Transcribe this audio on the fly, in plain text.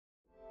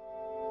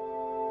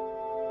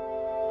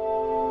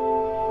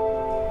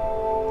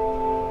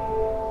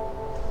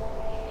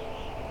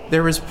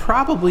There is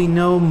probably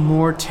no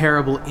more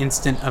terrible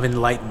instant of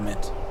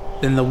enlightenment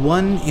than the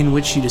one in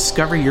which you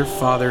discover your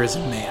father is a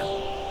man,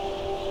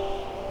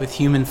 with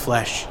human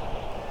flesh.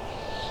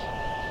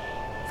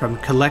 From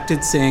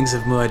Collected Sayings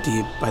of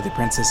Muad'Dib by the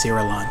Princess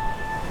Irulan.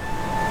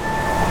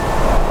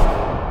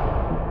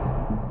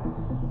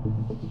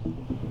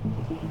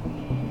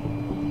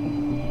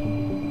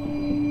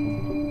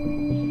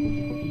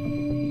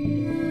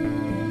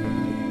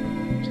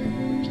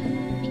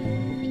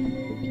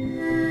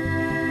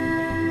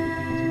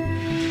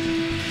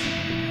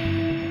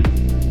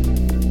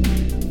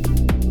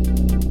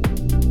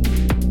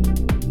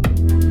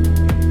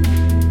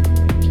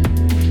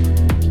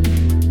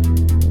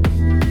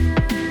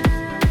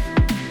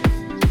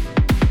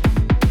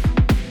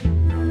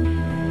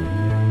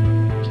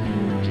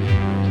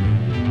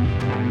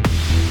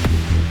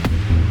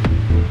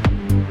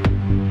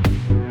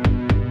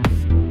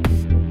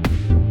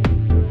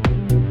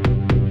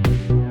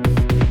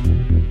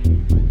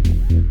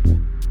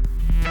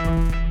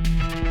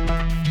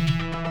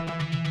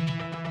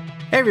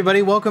 Hey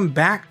everybody, welcome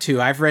back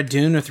to I've Read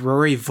Dune with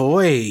Rory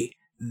Voy.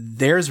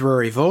 There's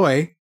Rory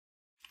Voy.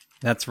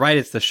 That's right,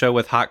 it's the show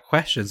with hot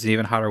questions and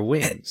even hotter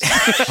wings.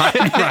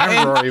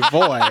 I'm Rory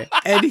Voy.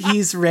 And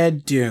he's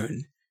read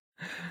Dune.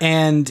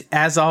 And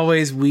as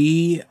always,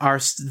 we are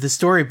the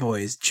Story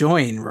Boys.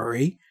 Join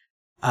Rory.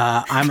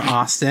 I'm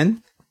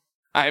Austin.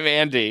 I'm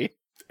Andy.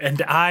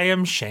 And I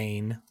am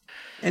Shane.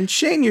 And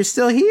Shane, you're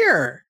still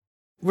here.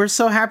 We're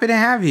so happy to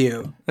have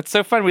you. That's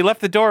so fun. We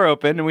left the door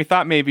open and we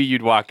thought maybe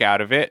you'd walk out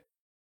of it.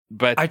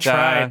 But I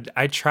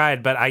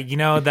tried, but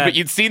But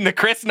you'd seen the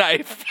Chris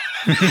knife.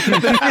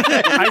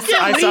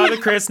 I saw the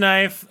Chris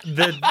knife.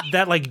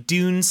 That like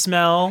Dune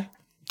smell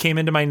came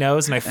into my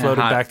nose, and I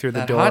floated back through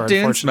the door. Hot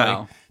Dune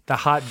smell. The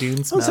hot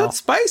Dune smell. Oh, is that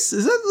spice?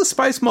 Is that the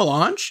spice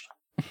melange?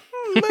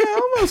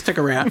 I'll stick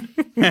around.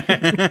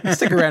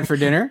 Stick around for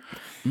dinner.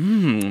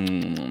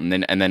 And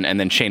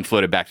then Shane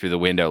floated back through the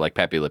window like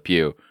Pepe Le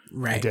Pew.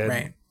 Right.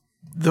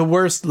 The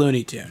worst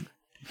Looney Tune.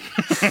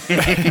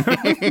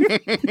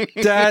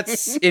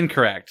 That's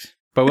incorrect.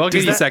 But we'll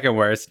give you second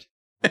worst.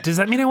 Does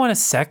that mean I want to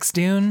sex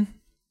Dune?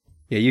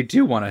 Yeah, you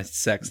do want to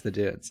sex the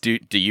dudes. Do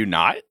you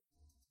not?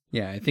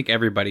 Yeah, I think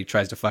everybody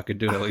tries to fuck a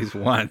dude at least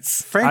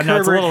once. Frank No,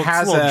 Herbert it's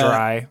has a little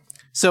dry.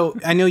 So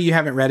I know you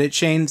haven't read it,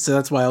 Shane, so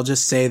that's why I'll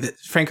just say that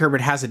Frank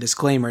Herbert has a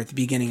disclaimer at the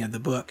beginning of the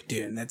book,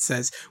 Dune, that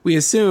says, we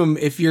assume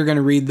if you're going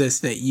to read this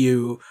that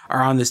you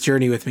are on this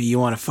journey with me, you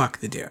want to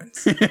fuck the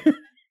dunes.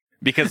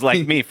 Because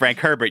like me, Frank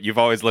Herbert, you've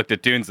always looked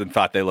at dunes and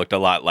thought they looked a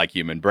lot like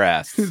human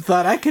breasts.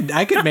 Thought I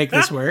could make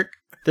this work.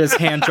 There's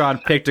hand-drawn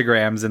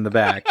pictograms in the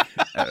back.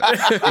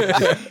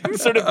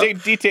 Sort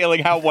of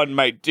detailing how one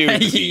might do.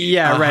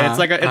 Yeah, right.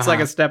 It's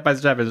like a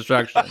step-by-step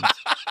instruction.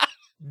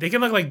 They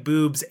can look like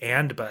boobs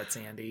and butts,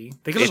 Andy.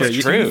 They can It's look like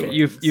true.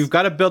 You've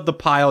got to build the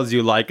piles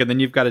you like, and then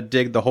you've got to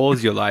dig the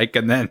holes you like,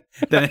 and then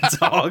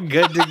it's all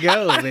good to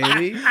go,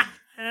 baby.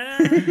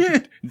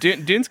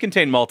 Dunes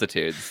contain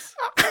multitudes.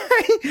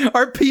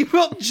 Are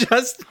people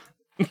just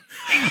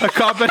a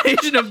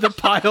combination of the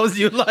piles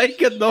you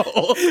like and the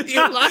holes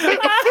you like?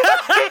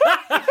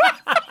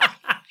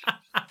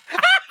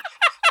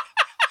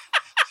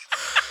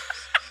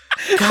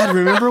 God,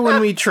 remember when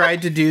we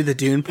tried to do the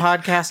Dune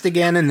podcast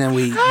again and then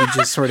we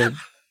just sort of,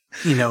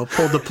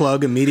 pulled the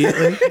plug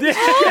immediately?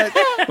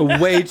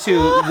 way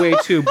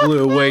too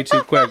blue, way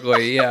too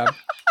quickly, yeah.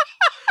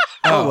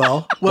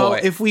 Well, boy.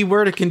 if we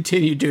were to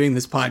continue doing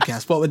this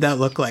podcast, what would that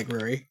look like,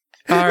 Rory?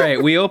 All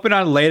right, we open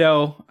on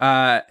Leto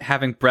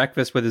having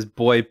breakfast with his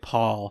boy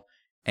Paul,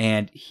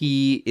 and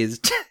he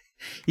is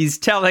he's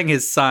telling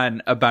his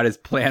son about his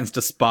plans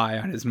to spy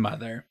on his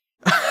mother.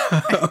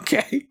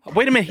 Okay.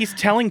 Wait a minute, he's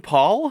telling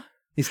Paul?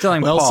 He's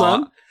telling Well, Paul,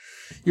 son,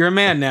 you're a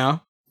man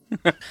now.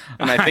 And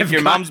I think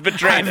your mom's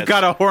betrayed us. I've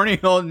got a horny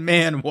old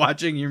man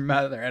watching your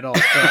mother at all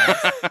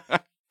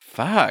times.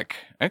 Fuck.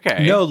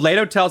 Okay. No,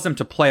 Leto tells him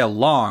to play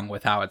along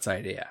with Howit's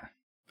idea.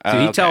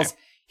 So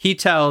he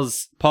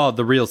tells Paul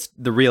the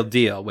real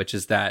deal, which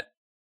is that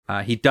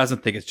he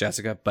doesn't think it's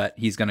Jessica, but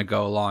he's going to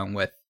go along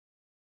with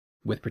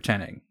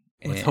pretending.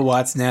 With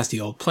Hawat's nasty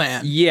old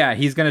plan. Yeah,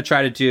 he's going to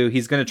try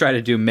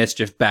to do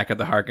mischief back at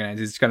the Harkonnens.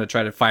 He's going to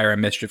try to fire a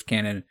mischief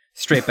cannon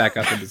straight back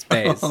up into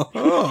space.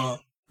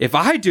 If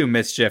I do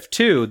mischief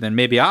too, then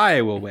maybe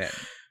I will win.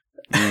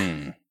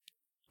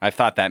 I've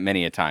thought that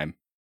many a time.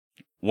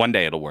 One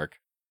day it'll work.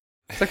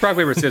 It's like rock,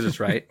 paper, scissors,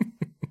 right?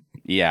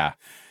 Yeah.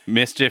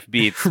 Mischief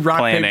beats Rock,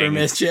 planning. paper,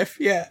 mischief.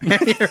 Yeah.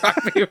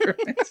 Rock, paper,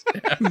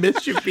 mischief.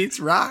 Mischief beats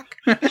rock.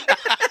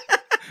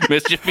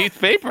 Mischief beats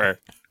paper.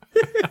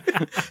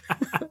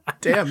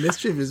 Damn,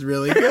 mischief is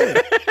really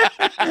good.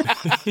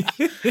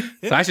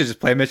 So I should just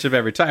play mischief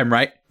every time,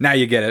 right? Now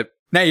you get it.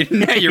 Now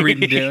you're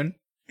reading Dune.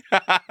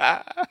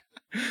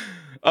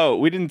 Oh,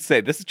 we didn't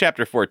say this is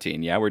chapter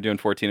 14. Yeah, we're doing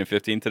 14 and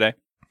 15 today.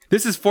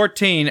 This is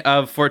 14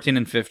 of 14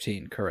 and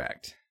 15,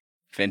 correct?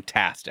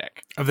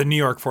 Fantastic. Of the New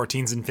York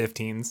 14s and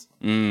 15s.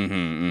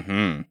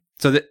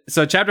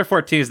 So chapter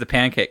 14 is the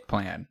pancake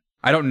plan.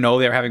 I don't know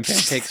they were having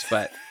pancakes,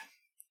 but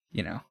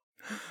you know.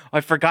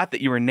 I forgot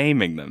that you were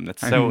naming them.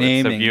 That's so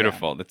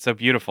beautiful. Them. That's so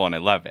beautiful, and I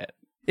love it.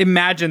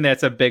 Imagine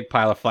that's a big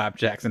pile of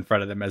flapjacks in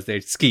front of them as they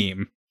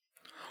scheme.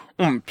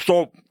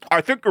 So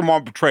I think your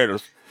mom betrayed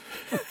us.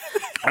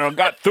 And I've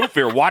got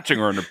Thufir watching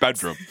her in her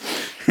bedroom.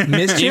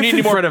 Mischief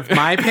in front of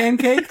my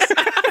pancakes?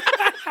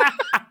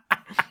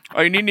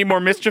 Oh, you need any more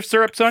mischief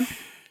syrup, son?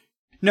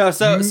 No,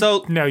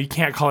 so no, you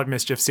can't call it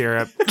mischief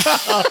syrup.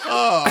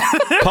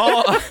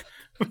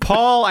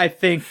 Paul, I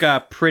think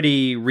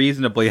pretty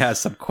reasonably has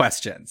some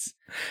questions.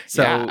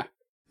 So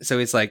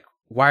he's like,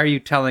 "Why are you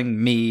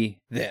telling me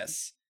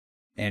this?"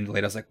 And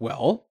Leto's like,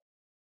 "Well,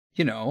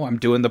 you know, I'm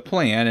doing the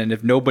plan, and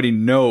if nobody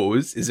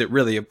knows, is it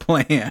really a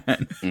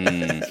plan?"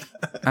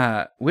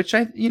 Which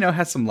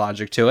has some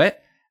logic to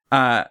it.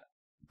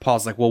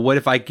 Paul's like, "Well, what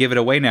if I give it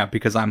away now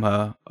because I'm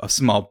a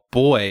small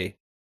boy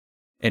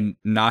and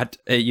not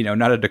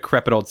a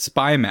decrepit old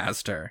spy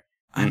master?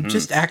 I'm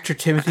just actor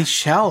Timothy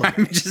Chalamet.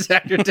 I'm just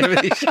actor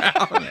Timothy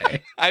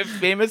Chalamet. I have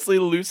famously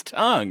loose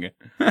tongue."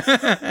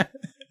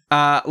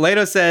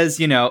 Leto says,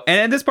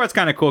 and this part's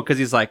kind of cool because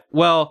he's like,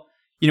 "Well,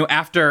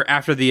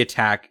 after the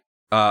attack,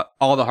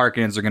 all the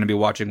Harkonnens are going to be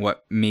watching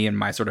what me and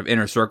my sort of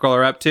inner circle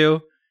are up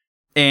to.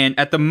 And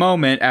at the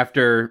moment,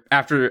 after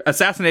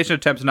assassination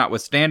attempts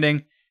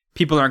notwithstanding,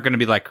 people aren't going to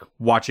be like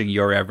watching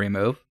your every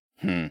move.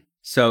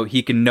 So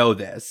he can know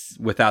this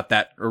without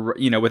that,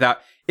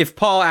 if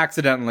Paul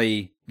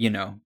accidentally,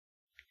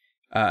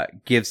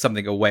 gives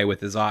something away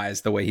with his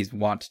eyes the way he's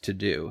wont to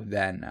do,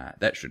 then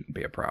that shouldn't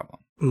be a problem.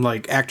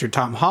 Like actor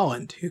Tom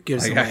Holland, who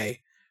gives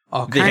away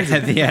all kinds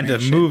of at the end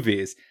of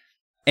movies.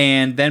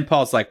 And then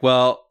Paul's like,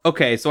 "Well,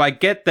 okay, so I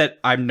get that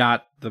I'm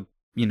not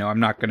I'm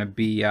not going to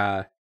be,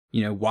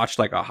 watched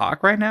like a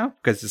hawk right now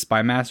because the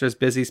spy master is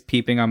busy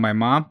peeping on my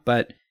mom,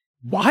 but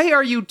why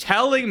are you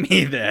telling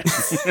me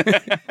this?"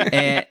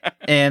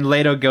 and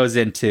Leto goes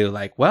into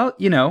like, "Well,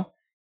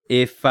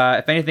 if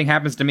anything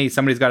happens to me,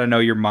 somebody's got to know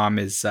your mom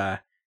is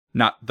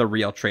not the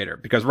real traitor,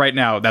 because right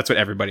now that's what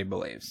everybody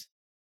believes."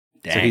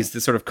 Dang. So he's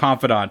the sort of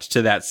confidant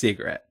to that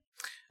secret.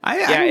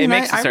 It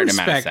makes a certain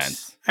amount of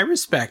sense. I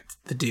respect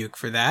the Duke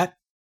for that.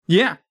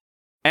 Yeah.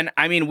 And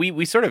I mean,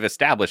 we sort of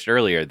established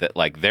earlier that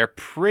like they're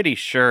pretty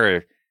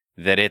sure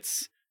that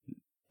it's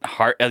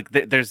hard. Like,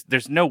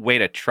 there's no way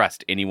to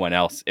trust anyone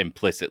else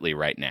implicitly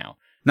right now.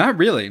 Not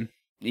really.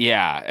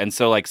 Yeah, and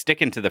so like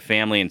sticking to the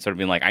family and sort of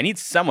being like, I need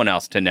someone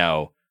else to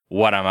know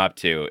what I'm up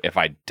to if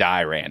I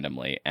die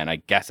randomly, and I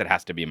guess it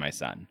has to be my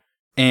son.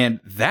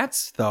 And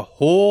that's the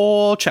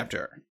whole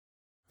chapter.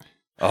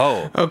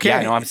 Oh, okay.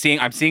 Yeah, no, I'm seeing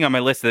on my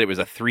list that it was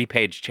a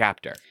 3-page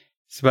chapter.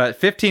 But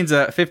 15's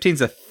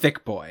a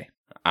thick boy.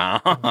 Oh.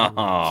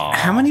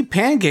 How many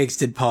pancakes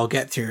did Paul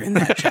get through in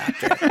that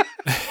chapter?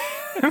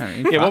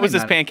 What was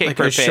his pancake like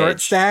per a page? Short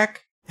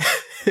stack?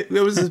 It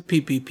was his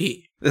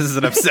PPP. This is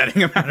an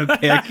upsetting amount of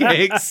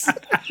pancakes.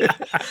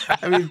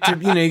 I mean,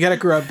 you got to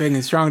grow up big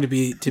and strong to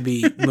be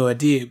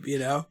Muad'Dib,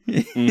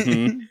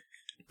 Mm-hmm.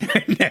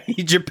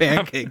 Eat your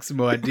pancakes,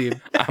 Muad'Dib.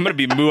 I'm going to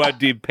be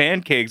Muad'Dib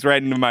pancakes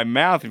right into my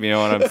mouth, if you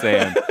know what I'm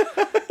saying.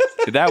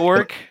 Did that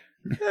work?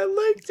 I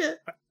liked it.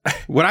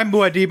 When I'm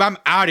Muad'Dib, I'm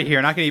out of here.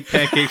 I'm not going to eat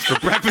pancakes for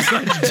breakfast,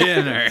 lunch,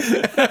 dinner.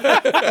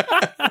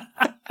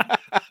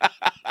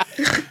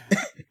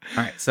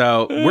 All right,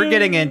 so we're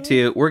getting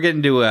into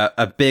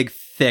a big,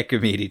 thick,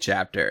 meaty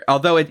chapter.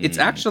 Although it's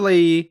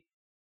actually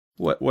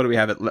what do we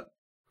have it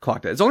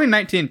clocked at? It's only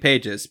 19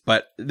 pages,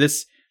 but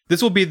this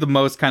will be the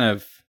most kind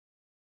of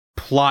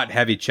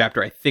plot-heavy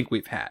chapter I think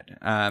we've had.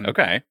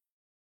 Okay.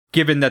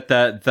 Given that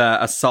the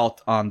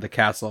assault on the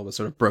castle was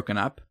sort of broken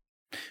up,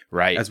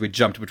 right? As we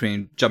jumped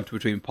between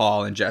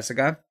Paul and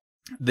Jessica,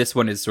 this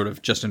one is sort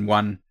of just in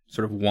one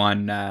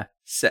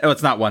set. Oh,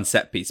 it's not one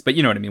set piece, but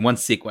you know what I mean, one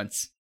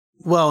sequence.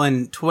 Well,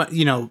 and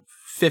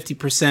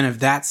 50% of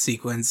that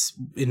sequence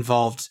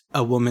involved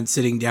a woman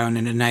sitting down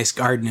in a nice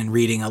garden and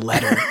reading a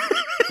letter.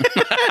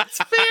 That's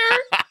fair.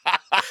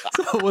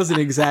 So it wasn't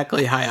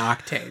exactly high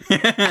octane.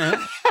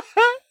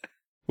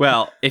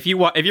 Well, if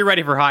you're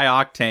ready for high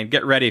octane,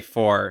 get ready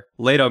for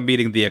Leto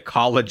meeting the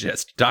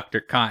ecologist,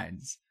 Dr.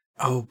 Kynes.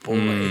 Oh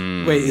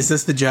boy! Wait, is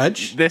this the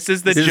judge? This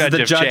is the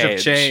judge of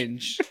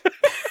change.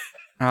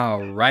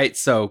 All right,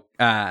 so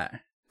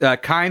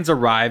Kynes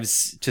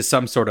arrives to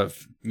some sort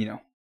of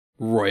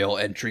royal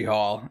entry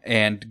hall,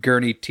 and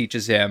Gurney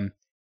teaches him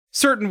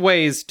certain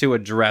ways to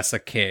address a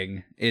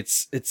king.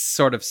 It's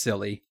sort of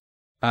silly.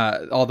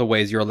 All the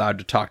ways you're allowed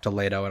to talk to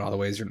Leto and all the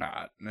ways you're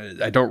not.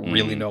 I don't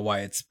really know why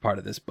it's part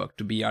of this book,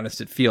 to be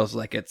honest. It feels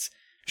like it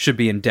should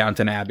be in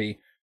Downton Abbey.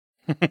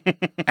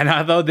 And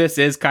although this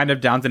is kind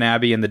of Downton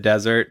Abbey in the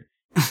desert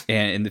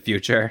and in the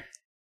future,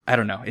 I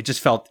don't know. It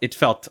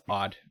felt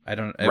odd.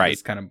 It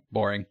was kind of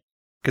boring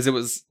because it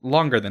was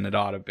longer than it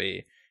ought to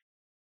be.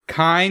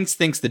 Kynes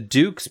thinks the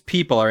Duke's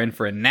people are in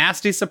for a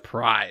nasty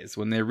surprise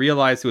when they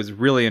realize who is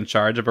really in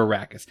charge of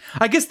Arrakis.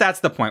 I guess that's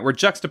the point. We're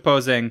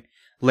juxtaposing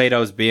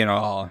Leto's being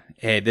all,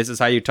 hey, this is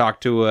how you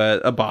talk to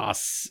a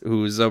boss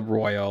who's a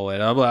royal and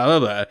blah, blah,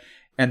 blah.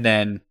 And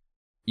then,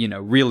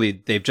 really,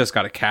 they've just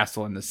got a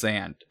castle in the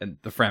sand and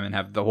the Fremen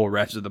have the whole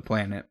rest of the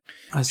planet.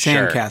 A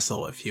sand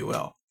castle, if you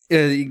will.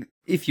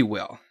 if you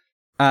will.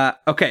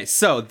 Okay,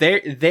 so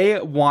they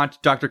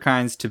want Dr.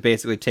 Kynes to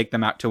basically take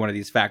them out to one of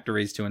these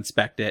factories to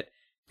inspect it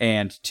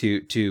and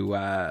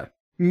to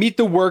meet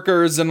the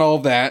workers and all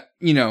that,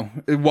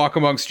 walk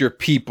amongst your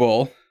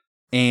people.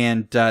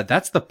 And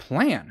that's the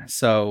plan.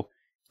 So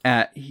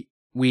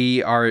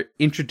we are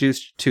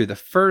introduced to the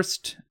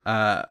first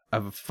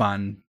of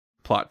fun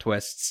plot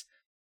twists.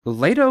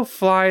 Leto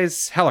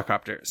flies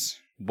helicopters.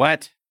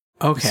 What?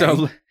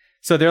 Okay.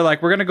 So they're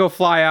like, we're gonna go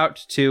fly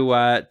out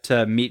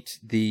to meet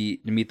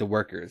the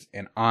workers,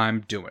 and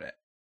I'm doing it.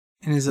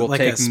 And is it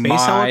like a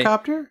space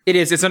helicopter? It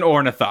is. It's an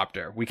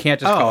ornithopter. We can't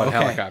just call it a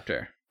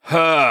helicopter.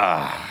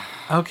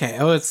 Okay.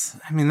 Oh,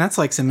 that's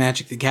like some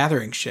Magic the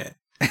Gathering shit.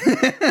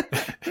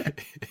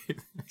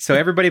 So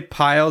everybody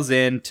piles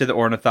into the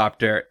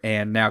ornithopter,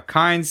 and now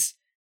Kynes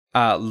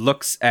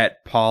looks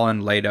at Paul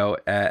and Leto,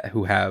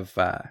 who have,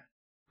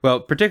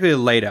 particularly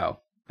Leto,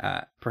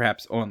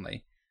 perhaps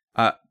only,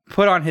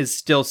 put on his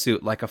still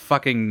suit like a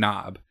fucking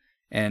knob,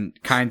 and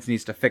Kynes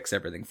needs to fix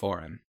everything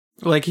for him.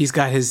 Like he's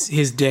got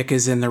his dick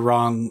is in the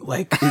wrong,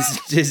 like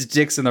his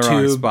dick's in the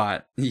wrong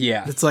spot.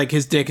 Yeah, it's like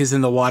his dick is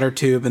in the water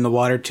tube, and the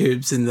water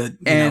tube's in the.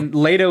 And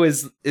Leto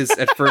is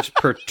at first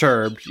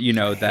perturbed,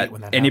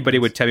 that anybody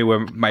would tell me where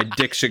my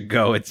dick should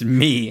go. It's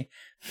me.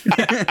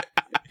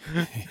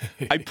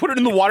 I put it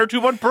in the water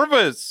tube on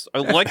purpose. I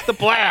like the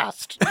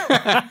blast.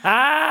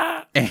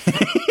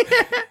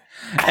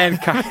 and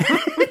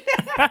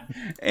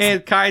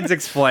Kynes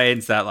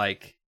explains that,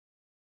 like,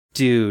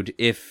 dude,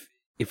 if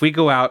we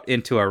go out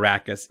into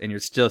Arrakis and your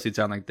still suits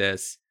on like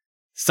this,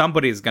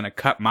 somebody's gonna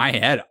cut my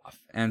head off.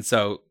 And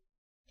so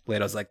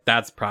Leto's like,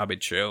 that's probably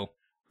true.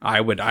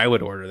 I would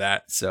order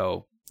that.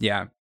 So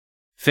yeah,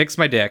 fix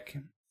my dick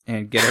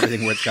and get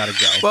everything where it's gotta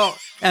go. Well,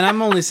 and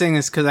I'm only saying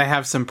this because I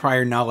have some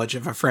prior knowledge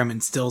of a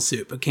Fremen still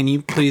suit, but can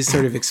you please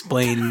sort of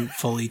explain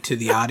fully to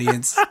the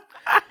audience?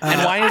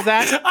 And why is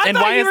that? I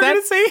thought you were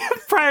going to say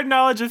prior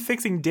knowledge of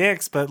fixing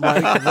dicks, but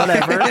like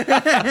whatever.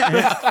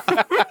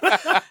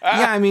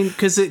 Yeah, I mean,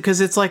 because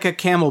it's like a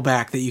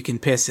camelback that you can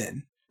piss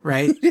in,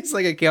 right? It's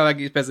like a camelback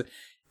you can piss in.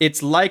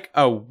 It's like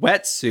a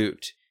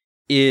wetsuit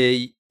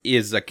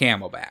is a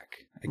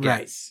camelback, I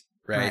guess.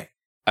 Right.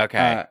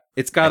 Okay.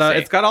 It's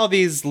got all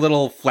these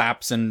little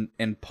flaps and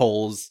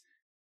poles.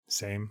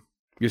 Same.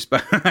 You're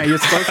supposed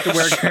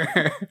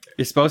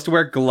to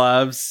wear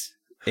gloves,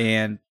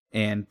 and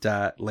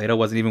Leto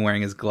wasn't even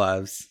wearing his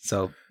gloves.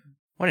 So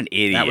what an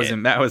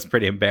idiot! That was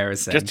pretty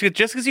embarrassing.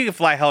 Just because you can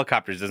fly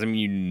helicopters doesn't mean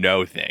you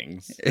know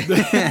things.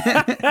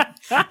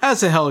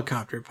 As a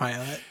helicopter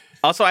pilot.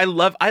 Also, I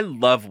love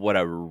what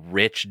a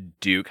rich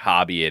Duke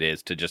hobby it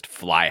is to just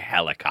fly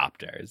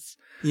helicopters.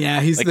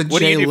 Yeah, he's like, the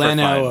Jay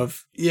Leno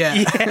of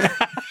yeah.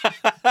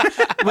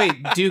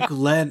 Wait, Duke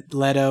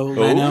Leto.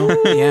 Ooh.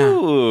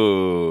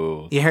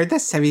 Yeah. You heard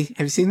this? Have you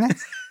seen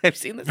this? I've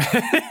seen this.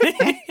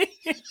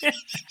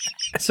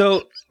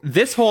 So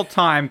this whole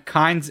time,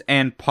 Kynes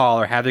and Paul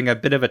are having a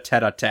bit of a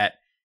tete-a-tete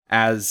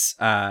as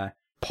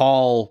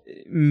Paul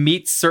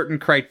meets certain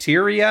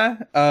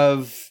criteria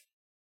of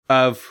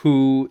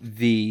who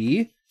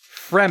the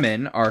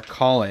Fremen are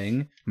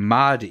calling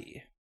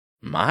Mahdi.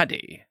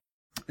 Mahdi.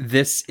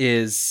 This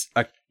is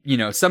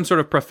some sort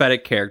of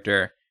prophetic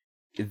character.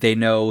 They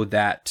know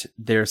that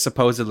there's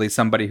supposedly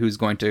somebody who's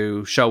going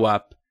to show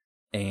up,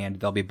 and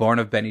they'll be born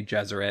of Bene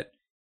Gesserit.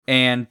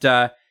 And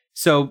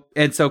so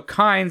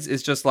Kynes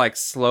is just like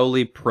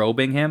slowly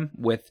probing him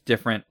with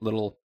different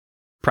little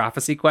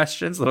prophecy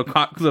questions, little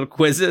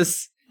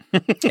quizzes.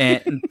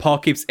 And Paul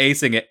keeps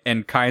acing it,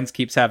 and Kynes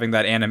keeps having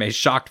that anime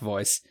shocked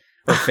voice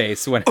or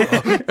face when.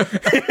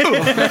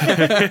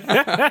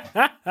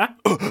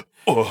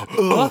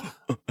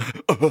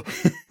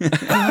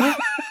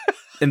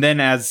 And then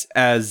as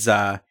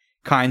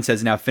Kynes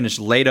has now finished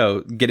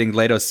getting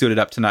Leto suited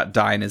up to not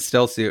die in his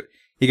still suit,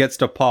 he gets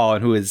to Paul,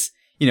 and who is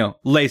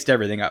laced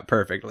everything up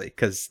perfectly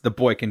because the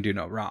boy can do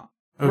no wrong.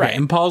 Okay. Right,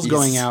 and Paul's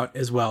going out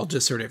as well,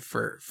 just sort of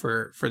for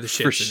the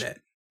shits of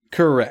it.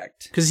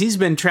 Correct, because he's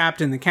been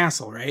trapped in the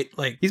castle, right?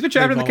 Like he's been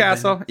trapped in the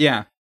castle,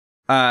 yeah.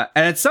 And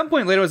at some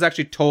point, Leto has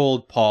actually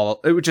told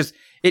Paul,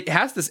 it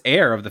has this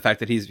air of the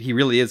fact that he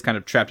really is kind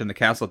of trapped in the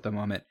castle at the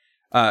moment,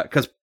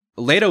 because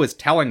Leto is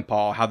telling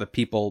Paul how the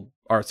people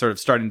are sort of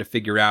starting to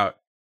figure out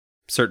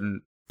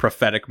certain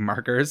prophetic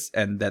markers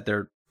and that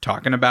they're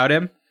talking about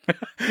him.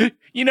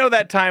 You know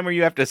that time where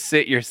you have to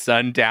sit your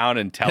son down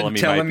and tell him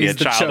he might be a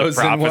child of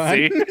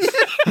prophecy?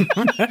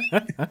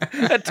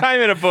 A time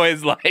in a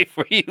boy's life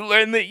where you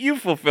learn that you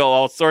fulfill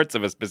all sorts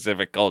of a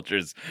specific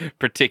culture's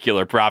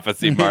particular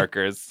prophecy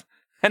markers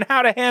and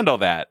how to handle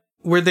that.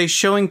 Were they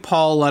showing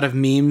Paul a lot of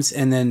memes,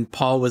 and then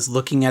Paul was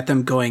looking at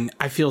them going,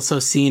 I feel so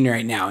seen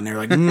right now. And they're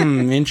like,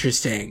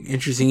 interesting.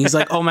 He's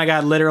like, oh my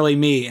God, literally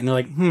me. And they're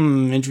like,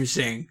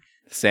 interesting.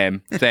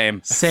 Same.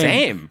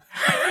 Same,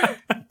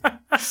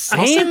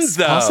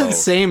 though. Paul said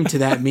same to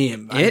that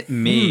meme. It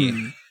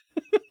me.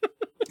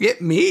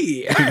 It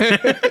me.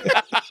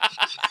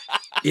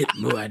 It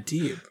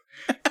Muad'Dib.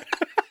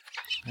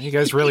 You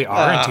guys really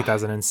are in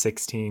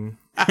 2016.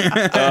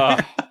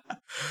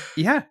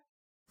 Yeah.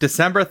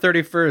 December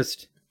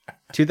 31st,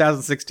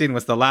 2016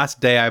 was the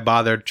last day I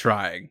bothered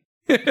trying.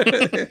 It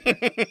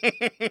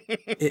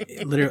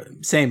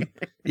literally, same.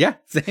 Yeah,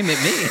 same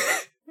at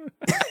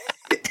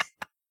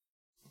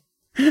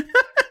me.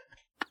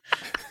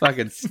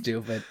 Fucking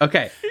stupid.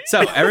 Okay,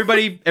 so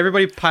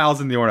everybody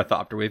piles in the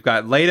Ornithopter. We've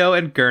got Leto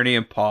and Gurney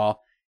and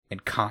Paul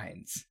and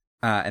Kynes,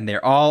 and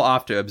they're all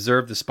off to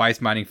observe the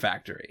spice mining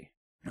factory.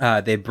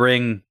 They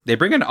bring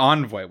an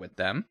envoy with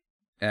them,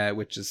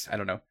 which is, I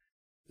don't know,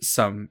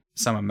 some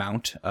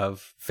amount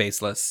of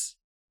faceless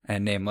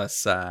and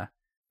nameless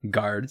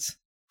guards.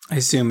 I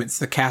assume it's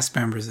the cast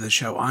members of the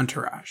show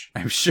Entourage.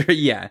 I'm sure.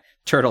 Yeah,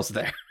 Turtle's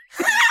there.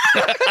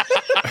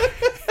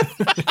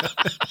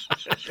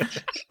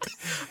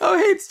 Oh,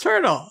 hey, it's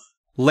Turtle.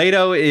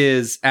 Leto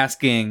is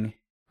asking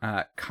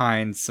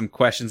Kynes some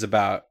questions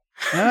about,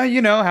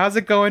 how's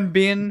it going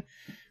being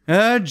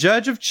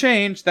judge of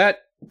change?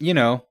 That,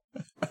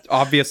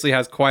 obviously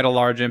has quite a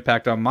large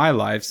impact on my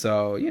life.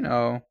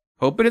 So,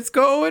 hoping it's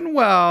going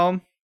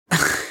well.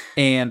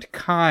 And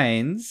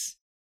Kynes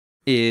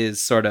is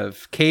sort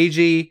of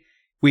cagey.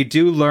 We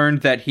do learn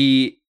that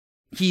he's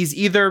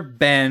either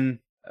been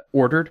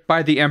ordered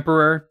by the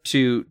Emperor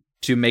to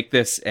make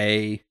this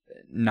a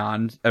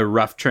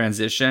rough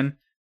transition,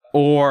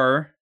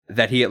 or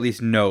that he at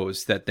least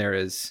knows that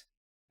there's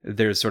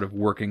sort of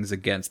workings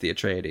against the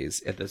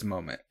Atreides at this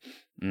moment.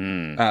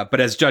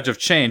 But as judge of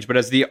change, but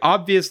as the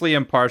obviously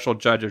impartial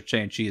judge of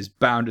change, he is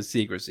bound to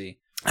secrecy.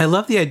 I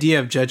love the idea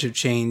of Judge of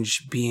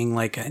Change being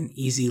like an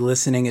easy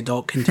listening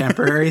adult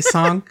contemporary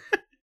song.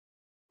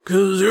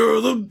 'Cause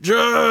you're the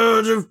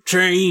judge of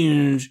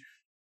change.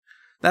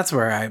 That's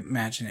where I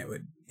imagine it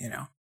would, it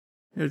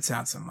would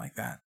sound something like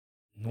that.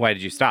 Why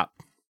did you stop?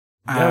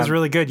 That was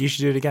really good. You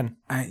should do it again.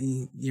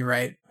 You're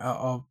right.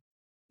 I'll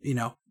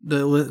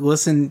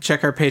listen,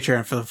 check our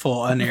Patreon for the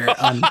full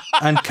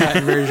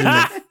uncut version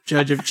of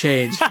Judge of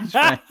Change.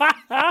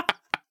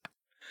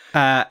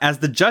 As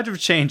the Judge of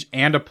Change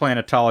and a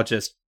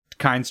planetologist,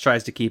 Kynes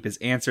tries to keep his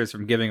answers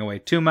from giving away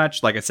too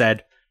much. Like I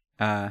said,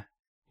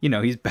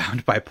 he's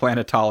bound by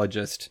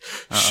planetologist.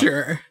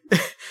 Sure. In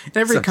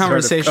every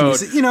conversation,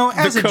 as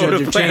a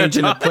Judge of Change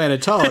and a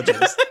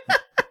planetologist.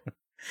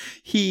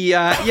 He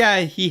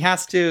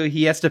has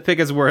to pick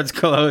his words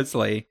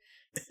closely.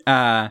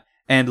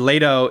 And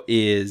Leto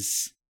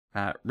is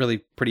really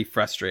pretty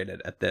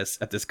frustrated at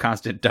this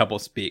constant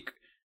doublespeak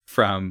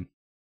from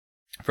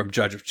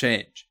Judge of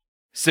Change.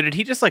 So did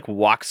he just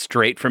walk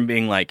straight from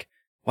being like,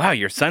 wow,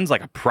 your son's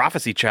like a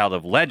prophecy child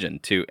of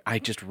legend, to I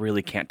just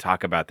really can't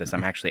talk about this.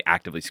 I'm actually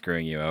actively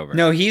screwing you over.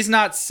 No, he's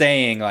not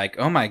saying like,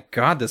 oh my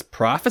God, this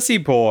prophecy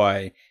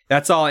boy.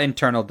 That's all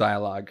internal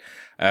dialogue.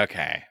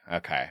 Okay.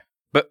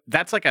 But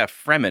that's like a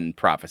Fremen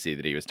prophecy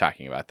that he was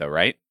talking about, though,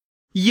 right?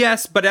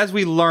 Yes, but as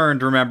we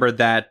learned, remember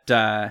that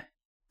the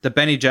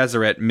Bene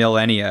Gesserit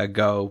millennia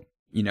ago,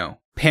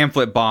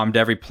 pamphlet bombed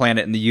every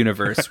planet in the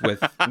universe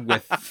with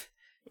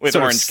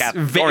Orange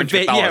Catholicism.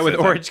 Yeah, with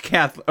Orange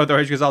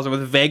Catholicism,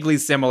 with vaguely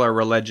similar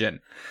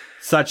religion,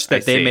 such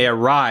that they may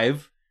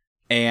arrive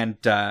and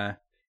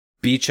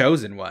be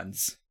chosen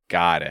ones.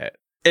 Got it.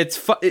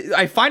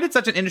 I find it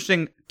such an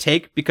interesting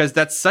take because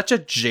that's such a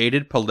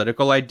jaded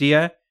political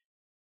idea,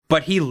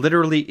 but he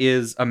literally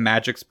is a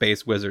magic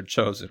space wizard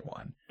chosen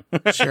one.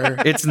 Sure.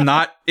 It's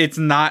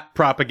not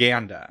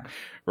propaganda.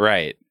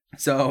 Right.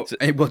 So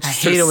I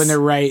hate it when they're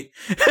right.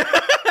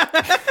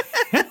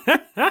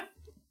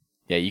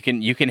 Yeah, you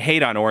can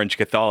hate on Orange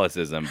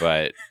Catholicism,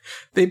 but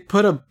they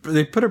put a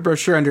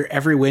brochure under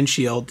every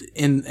windshield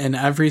in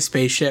every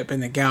spaceship in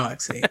the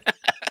galaxy.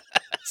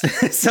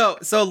 So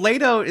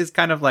Leto is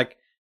kind of like,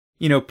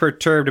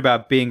 perturbed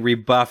about being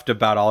rebuffed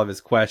about all of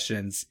his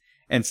questions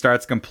and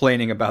starts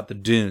complaining about the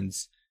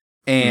dunes.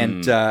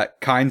 And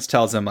Kynes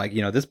tells him like,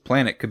 this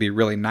planet could be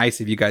really nice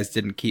if you guys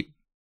didn't keep,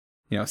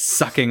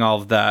 sucking all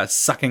the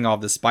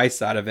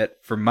spice out of it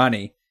for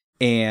money.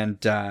 And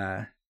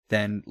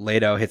then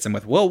Leto hits him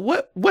with, well,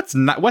 what's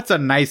a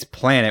nice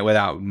planet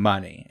without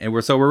money? And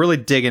we're really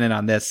digging in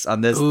on this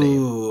Ooh.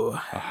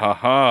 theme.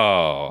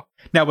 Oh.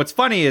 Now, what's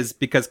funny is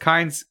because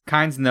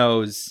Kynes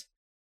knows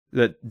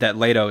that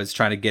Leto is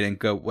trying to get in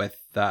good with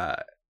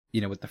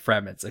with the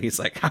Fremen. So he's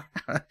like,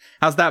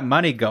 how's that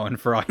money going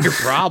for all your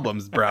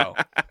problems, bro?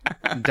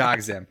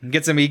 Dogs him.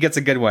 He gets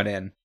a good one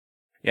in.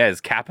 Yeah,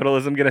 is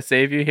capitalism going to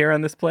save you here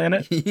on this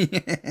planet?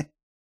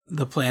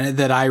 The planet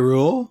that I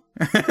rule?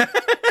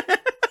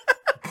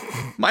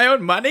 My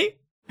own money?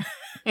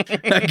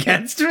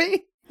 Against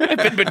me? I've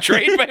been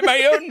betrayed by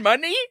my own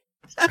money?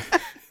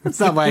 That's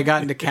not why I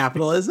got into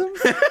capitalism.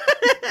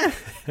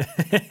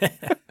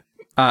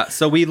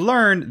 So we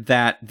learn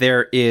that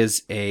there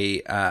is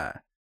a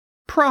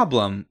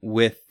problem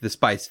with the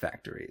spice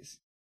factories,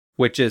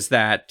 which is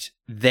that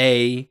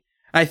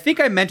I think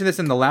I mentioned this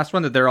in the last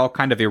one, that they're all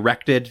kind of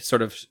erected,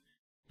 sort of,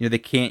 they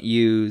can't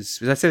use,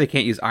 did I say they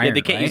can't use iron? Yeah,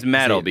 they can't use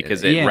metal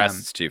because it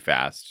rusts too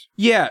fast.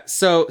 Yeah,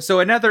 so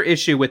another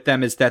issue with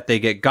them is that they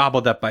get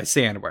gobbled up by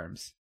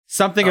sandworms.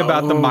 Something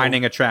about the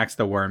mining attracts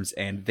the worms,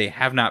 and they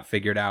have not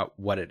figured out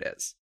what it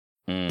is.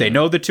 They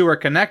know the two are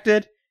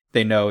connected,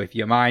 They know if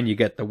you mine, you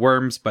get the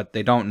worms, but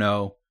they don't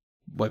know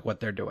what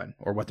they're doing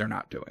or what they're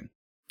not doing.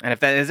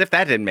 And as if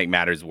that didn't make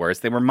matters worse,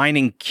 they were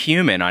mining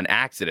cumin on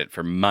accident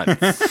for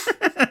months.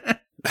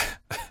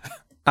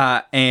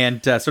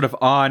 And sort of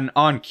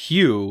on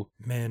cue,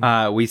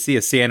 Man. we see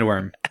a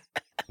sandworm.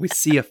 We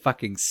see a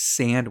fucking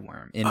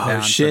sandworm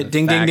inbound. Oh shit!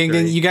 Ding ding ding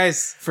ding! You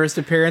guys, first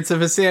appearance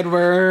of a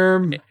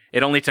sandworm.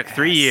 It only took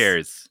 3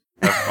 years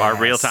of our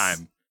real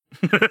time.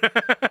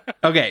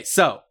 Okay,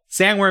 so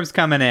sandworm's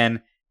coming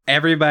in.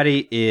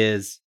 Everybody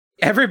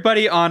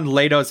on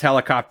Leto's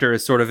helicopter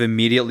is sort of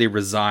immediately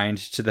resigned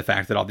to the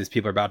fact that all these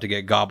people are about to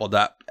get gobbled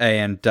up.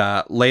 And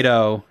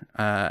Leto,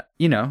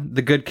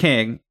 the good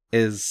king,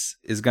 is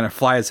going to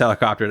fly his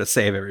helicopter to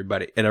save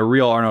everybody in a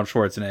real Arnold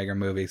Schwarzenegger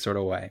movie sort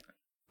of way.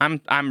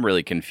 I'm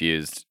really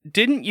confused.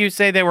 Didn't you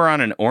say they were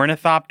on an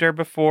ornithopter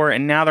before,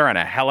 and now they're on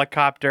a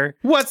helicopter?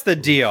 What's the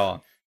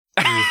deal?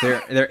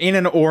 They're in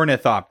an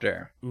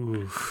ornithopter.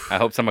 Oof. I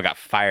hope someone got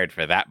fired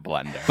for that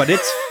blunder. But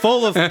it's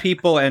full of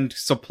people and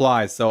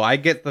supplies, so I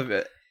get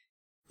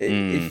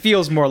it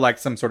feels more like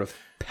some sort of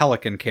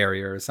pelican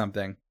carrier or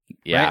something.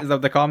 Yeah. Right? Is that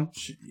what they call them?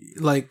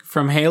 Like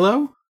from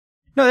Halo?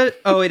 No,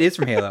 it is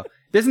from Halo.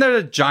 Isn't there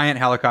a giant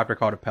helicopter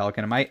called a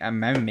pelican?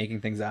 Am I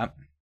making things up?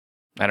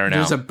 I don't know.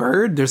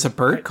 There's a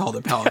bird called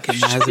a pelican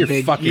that has a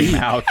big fucking E.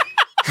 mouth.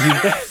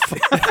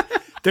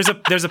 There's a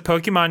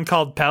Pokemon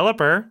called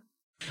Pelipper.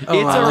 It's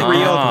a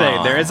real Oh.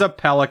 thing. There is a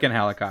pelican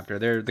helicopter.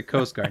 The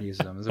Coast Guard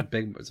uses them. It's a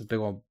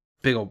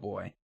big old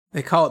boy.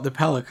 They call it the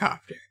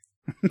pelicopter.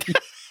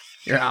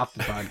 You're off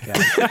the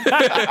podcast.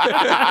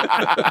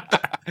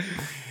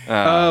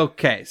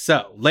 Okay,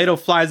 so Leto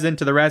flies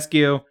into the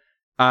rescue.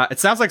 It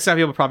sounds like some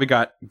people probably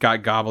got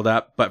gobbled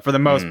up, but for the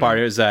most part,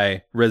 it was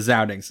a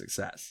resounding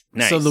success.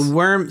 Nice. So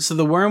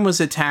the worm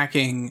was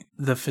attacking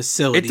the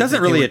facility. It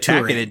doesn't that they really were attack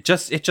touring. it.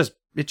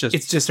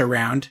 It's just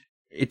around.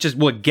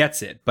 It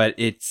gets it, but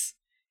it's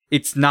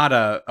not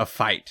a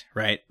fight,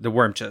 right? The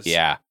worm just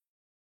Yeah.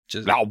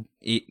 Ow.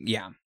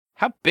 yeah.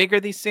 How big are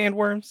these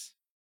sandworms?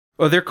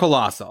 Oh, they're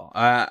colossal.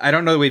 I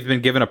don't know that we've been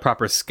given a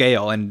proper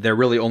scale, and they're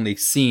really only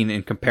seen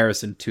in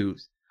comparison to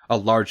a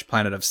large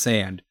planet of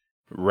sand.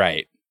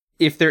 Right.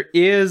 If there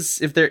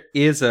is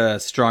a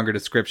stronger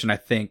description, I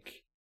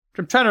think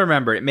I'm trying to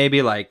remember. It may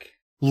be like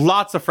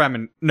lots of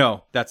Fremen.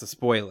 No, that's a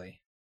spoilie.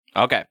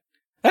 Okay.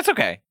 That's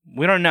okay.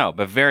 We don't know,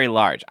 but very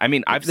large. I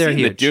mean, I've They're seen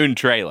the huge. Dune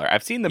trailer.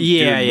 I've seen the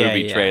Dune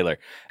movie trailer.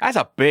 That's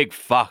a big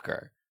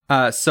fucker.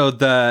 So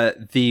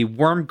the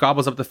worm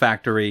gobbles up the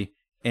factory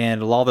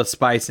and all the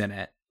spice in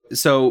it.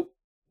 So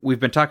we've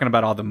been talking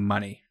about all the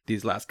money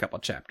these last couple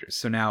chapters.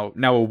 So now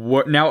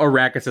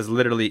Arrakis has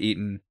literally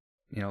eaten,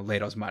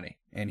 Leto's money,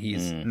 and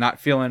he's not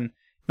feeling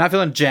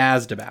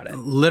jazzed about it.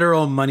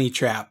 Literal money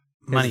trap.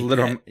 Money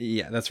pit.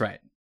 Yeah, that's right.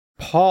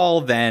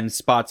 Paul then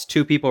spots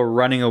two people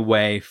running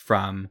away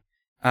from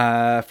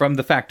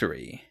the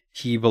factory.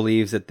 He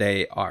believes that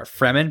they are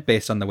Fremen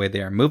based on the way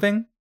they are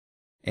moving,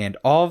 and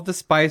all of the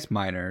spice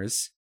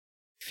miners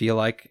feel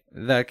like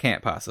that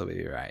can't possibly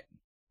be right.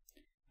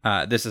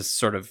 This is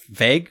sort of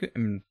vague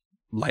and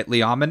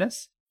lightly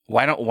ominous.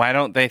 Why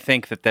don't they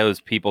think that those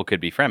people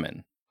could be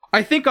Fremen?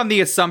 I think on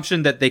the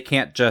assumption that they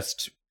can't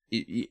just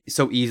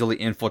so easily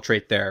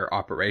infiltrate their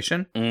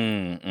operation.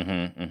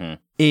 And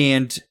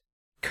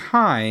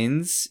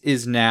Kynes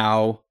is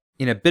now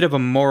in a bit of a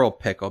moral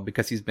pickle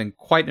because he's been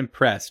quite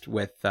impressed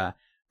with all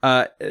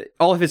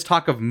of his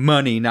talk of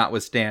money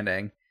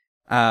notwithstanding,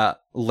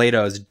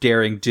 Leto's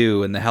daring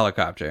do in the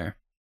helicopter.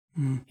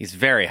 He's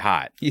very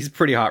hot. He's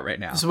pretty hot right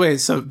now. So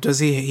wait, so does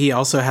he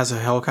also has a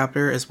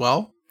helicopter as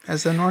well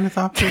as an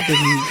ornithopter? Did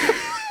he?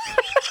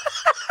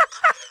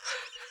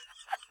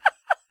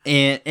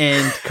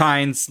 And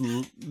Kynes,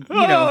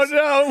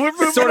 we're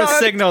moving sort on.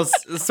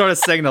 of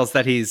signals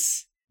that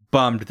he's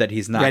bummed that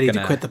he's not ready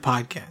gonna to quit the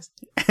podcast.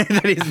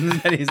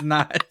 that he's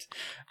not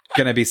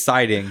gonna be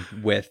siding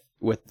with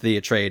the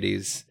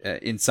Atreides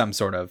in some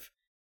sort of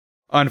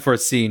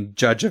unforeseen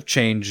judge of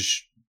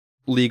change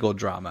legal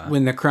drama.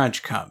 When the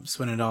crunch comes,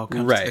 when it all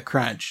comes to the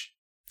crunch.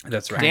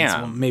 That's right.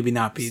 Damn. Will maybe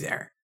not be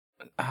there.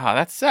 Oh,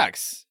 that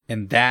sucks.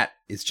 And that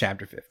is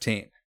chapter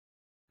 15.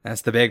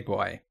 That's the big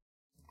boy.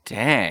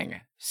 Dang.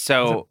 That's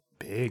So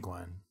a big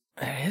one.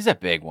 it is a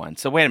big one.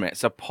 So wait a minute.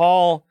 So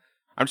Paul,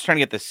 I'm just trying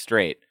to get this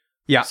straight.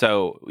 Yeah.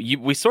 So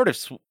we sort of,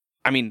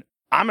 I'm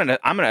gonna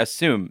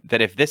assume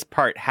that if this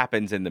part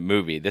happens in the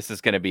movie, this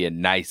is gonna be a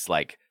nice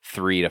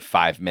 3 to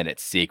 5 minute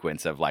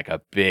sequence of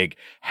a big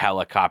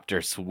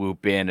helicopter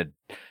swoop in, a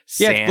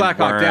It's Black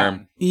Hawk sandworm.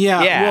 Down.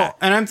 Yeah. Yeah. Well,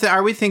 and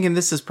are we thinking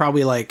this is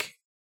probably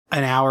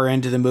an hour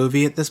into the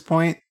movie at this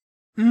point?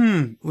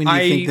 When do you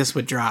think this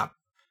would drop?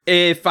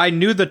 If I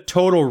knew the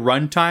total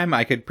runtime,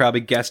 I could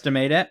probably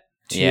guesstimate it.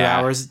 2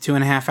 hours,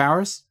 2.5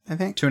 hours, I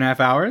think. 2.5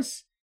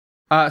 hours.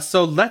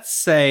 So let's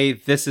say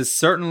this is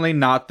certainly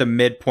not the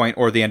midpoint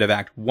or the end of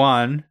Act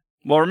 1.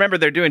 Well, remember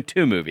they're doing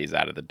 2 movies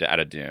out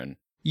of Dune.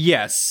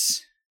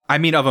 Yes. I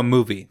mean of a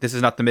movie. This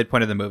is not the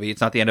midpoint of the movie.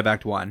 It's not the end of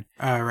Act 1.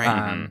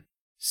 Right.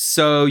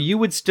 So you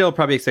would still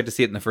probably expect to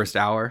see it in the first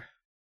hour.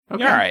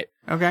 Okay. All right.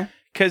 Okay.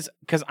 Because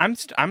I'm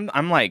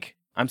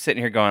I'm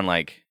sitting here going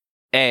like,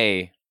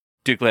 A,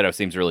 Duke Leto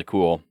seems really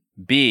cool.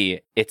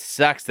 B, it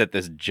sucks that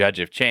this judge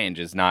of change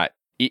is not,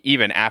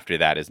 even after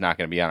that, is not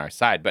going to be on our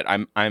side. But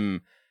I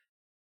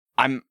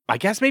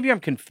guess maybe I'm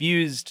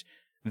confused.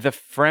 The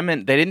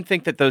Fremen, they didn't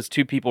think that those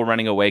two people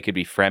running away could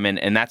be Fremen,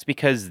 and that's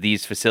because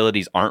these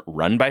facilities aren't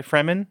run by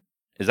Fremen.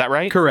 Is that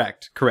right?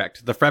 Correct.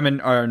 The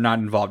Fremen are not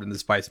involved in the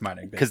spice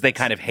mining because they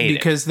kind of hate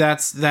because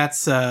that's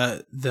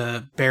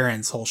the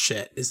Baron's whole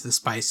shit is the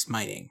spice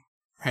mining,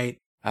 right?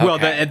 Okay. Well,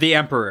 the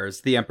Emperor's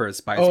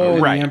spice mining. Oh,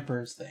 right. The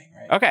Emperor's thing,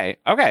 right?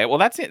 Okay. Well,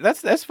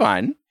 that's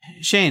fun.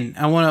 Shane,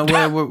 I want to.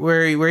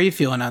 Where are you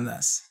feeling on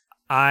this?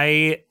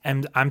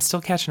 I'm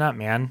still catching up,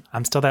 man.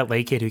 I'm still that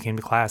late kid who came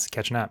to class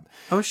catching up.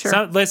 Oh, sure.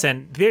 So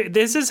listen,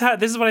 this is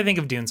what I think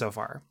of Dune so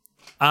far.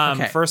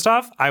 Okay. First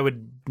off, I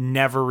would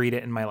never read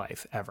it in my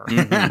life ever.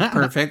 Mm-hmm.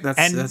 Perfect.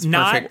 That's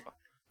perfect.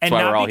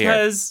 And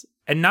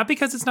not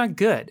because it's not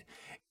good.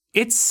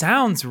 It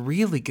sounds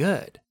really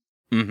good.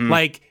 Mm-hmm.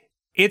 Like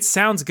it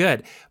sounds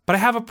good, but I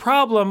have a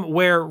problem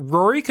where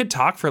Rory could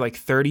talk for like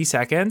 30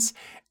 seconds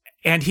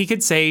and he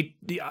could say,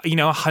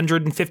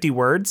 150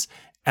 words.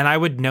 And I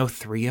would know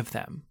 3 of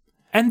them.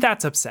 And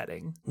that's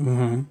upsetting.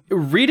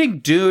 Mm-hmm. Reading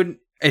Dune,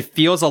 it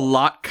feels a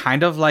lot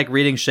kind of like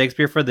reading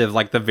Shakespeare for the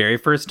very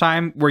first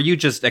time, where you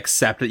just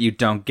accept that you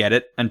don't get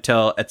it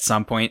until at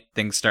some point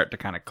things start to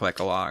kind of click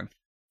along.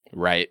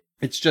 Right.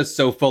 It's just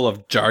so full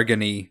of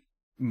jargony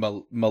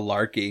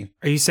malarkey.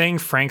 Are you saying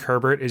Frank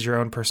Herbert is your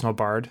own personal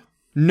bard?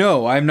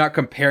 No, I'm not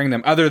comparing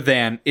them, other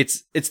than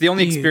it's the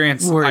only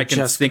experience I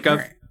can think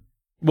of.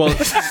 Well,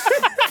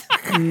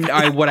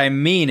 what I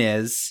mean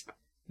is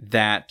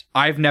that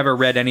I've never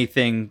read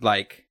anything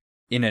like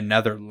in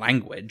another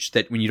language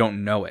that when you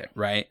don't know it,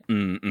 right?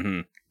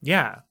 Mm-hmm.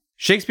 Yeah.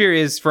 Shakespeare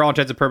is, for all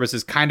intents and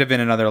purposes, kind of in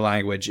another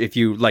language if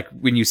you like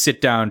when you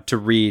sit down to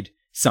read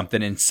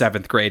something in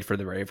 7th grade for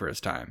the very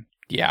first time.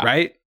 Yeah.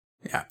 Right?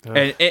 Yeah.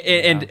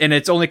 And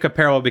it's only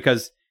comparable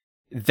because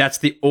that's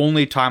the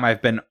only time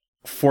I've been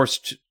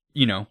forced,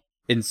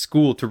 in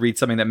school to read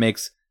something that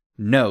makes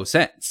no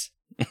sense.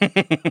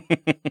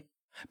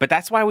 But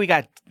that's why we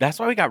got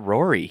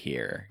Rory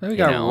here. We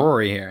got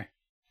Rory here.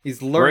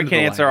 He's learned. Rory can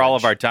answer all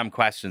of our dumb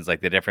questions,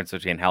 like the difference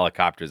between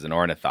helicopters and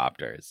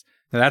ornithopters.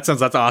 That's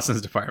Austin's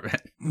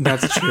department.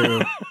 That's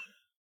true.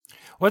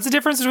 What's the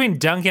difference between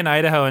Dunkin'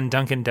 Idaho and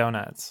Dunkin'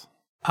 Donuts?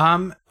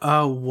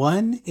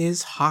 One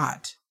is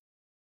hot.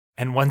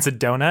 And one's a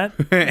donut?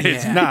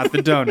 It's not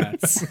the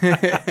donuts.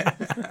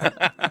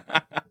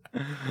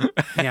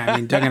 Yeah, I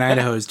mean, Dunkin'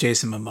 Idaho is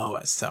Jason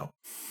Momoa, so.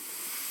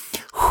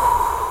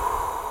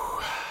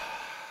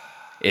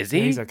 Is he?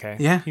 Yeah, he's okay.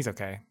 Yeah. He's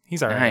okay.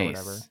 He's all right.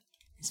 Whatever.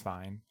 He's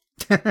fine.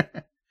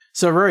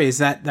 So, Rory,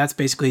 that's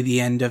basically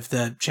the end of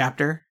the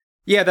chapter?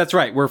 Yeah, that's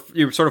right.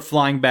 You're sort of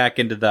flying back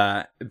to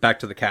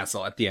the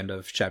castle at the end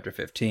of chapter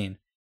 15.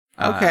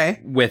 Okay.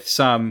 With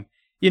some,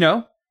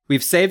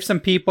 we've saved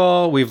some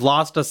people. We've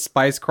lost a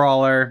spice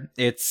crawler.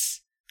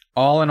 It's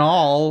all in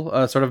all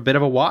a sort of bit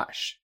of a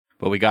wash.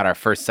 But we got our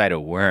first sight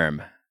of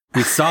Worm.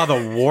 We saw the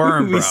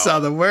worm, bro. We saw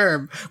the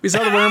worm. We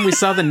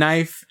saw the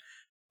knife.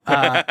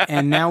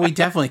 And now we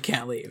definitely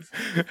can't leave.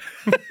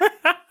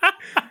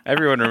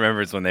 Everyone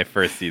remembers when they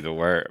first see the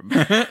worm.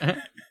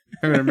 Everyone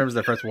remembers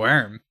their first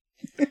worm.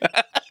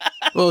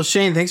 Well,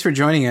 Shane, thanks for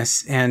joining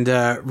us. And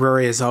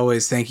Rory, as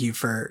always, thank you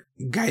for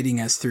guiding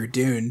us through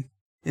Dune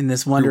in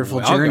this wonderful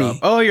journey.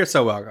 Oh, you're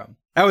so welcome.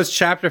 That was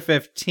chapter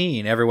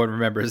 15. Everyone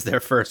remembers their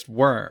first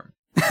worm.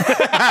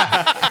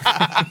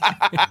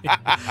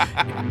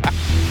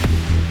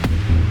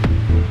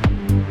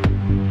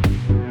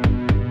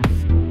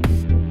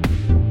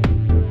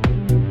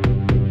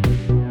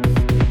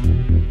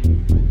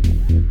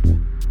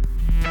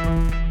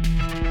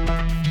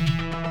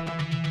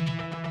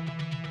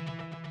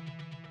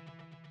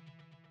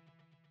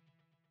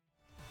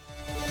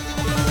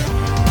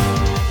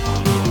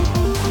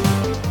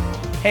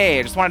 Hey,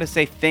 I just wanted to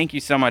say thank you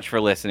so much for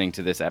listening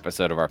to this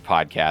episode of our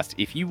podcast.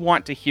 If you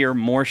want to hear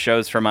more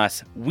shows from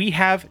us, we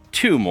have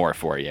 2 more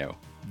for you.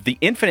 The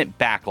Infinite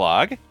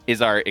Backlog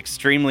is our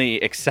extremely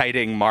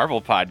exciting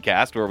Marvel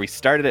podcast where we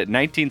started at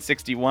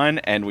 1961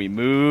 and we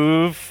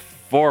move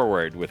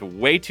forward with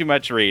way too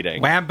much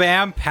reading. Wham,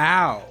 bam,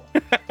 pow.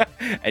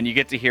 And you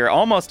get to hear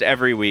almost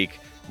every week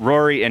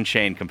Rory and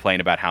Shane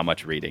complain about how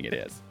much reading it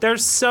is.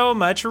 There's so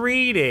much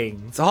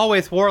reading. It's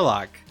always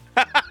Warlock.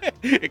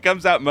 It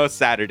comes out most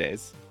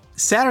Saturdays.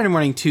 Saturday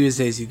morning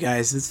Tuesdays, you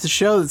guys. It's the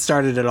show that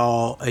started it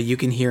all. You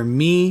can hear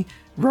me,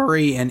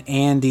 Rory, and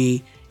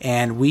Andy,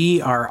 and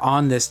we are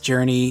on this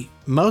journey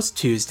most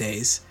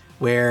Tuesdays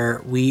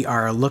where we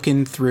are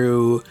looking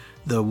through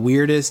the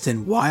weirdest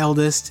and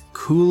wildest,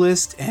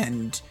 coolest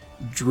and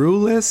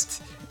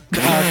droolest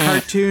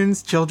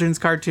cartoons, children's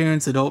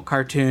cartoons, adult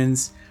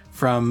cartoons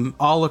from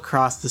all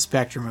across the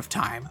spectrum of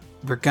time.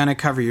 We're going to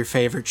cover your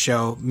favorite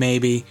show,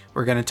 maybe.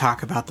 We're going to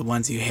talk about the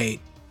ones you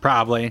hate.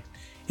 Probably.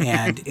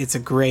 And it's a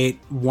great,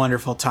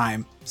 wonderful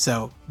time.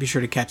 So be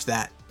sure to catch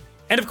that.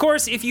 And of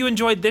course, if you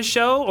enjoyed this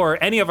show or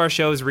any of our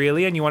shows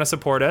really and you want to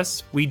support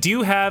us, we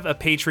do have a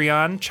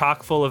Patreon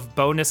chock full of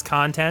bonus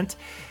content.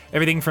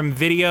 everything from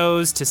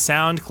videos to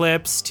sound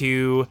clips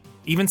to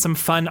even some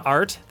fun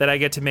art that I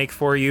get to make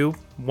for you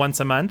once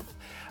a month.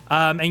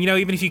 And,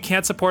 even if you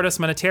can't support us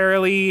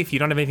monetarily, if you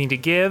don't have anything to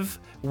give,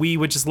 we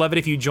would just love it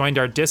if you joined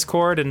our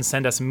Discord and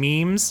send us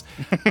memes.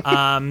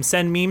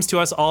 Send memes to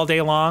us all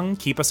day long.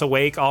 Keep us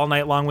awake all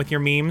night long with your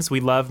memes. We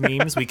love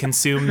memes. We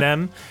consume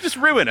them. Just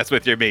ruin us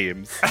with your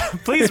memes.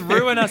 Please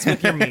ruin us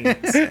with your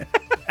memes.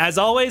 As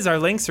always, our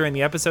links are in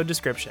the episode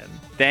description.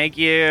 Thank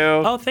you.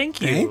 Oh,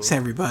 thank you. Thanks,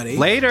 everybody.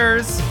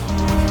 Laters.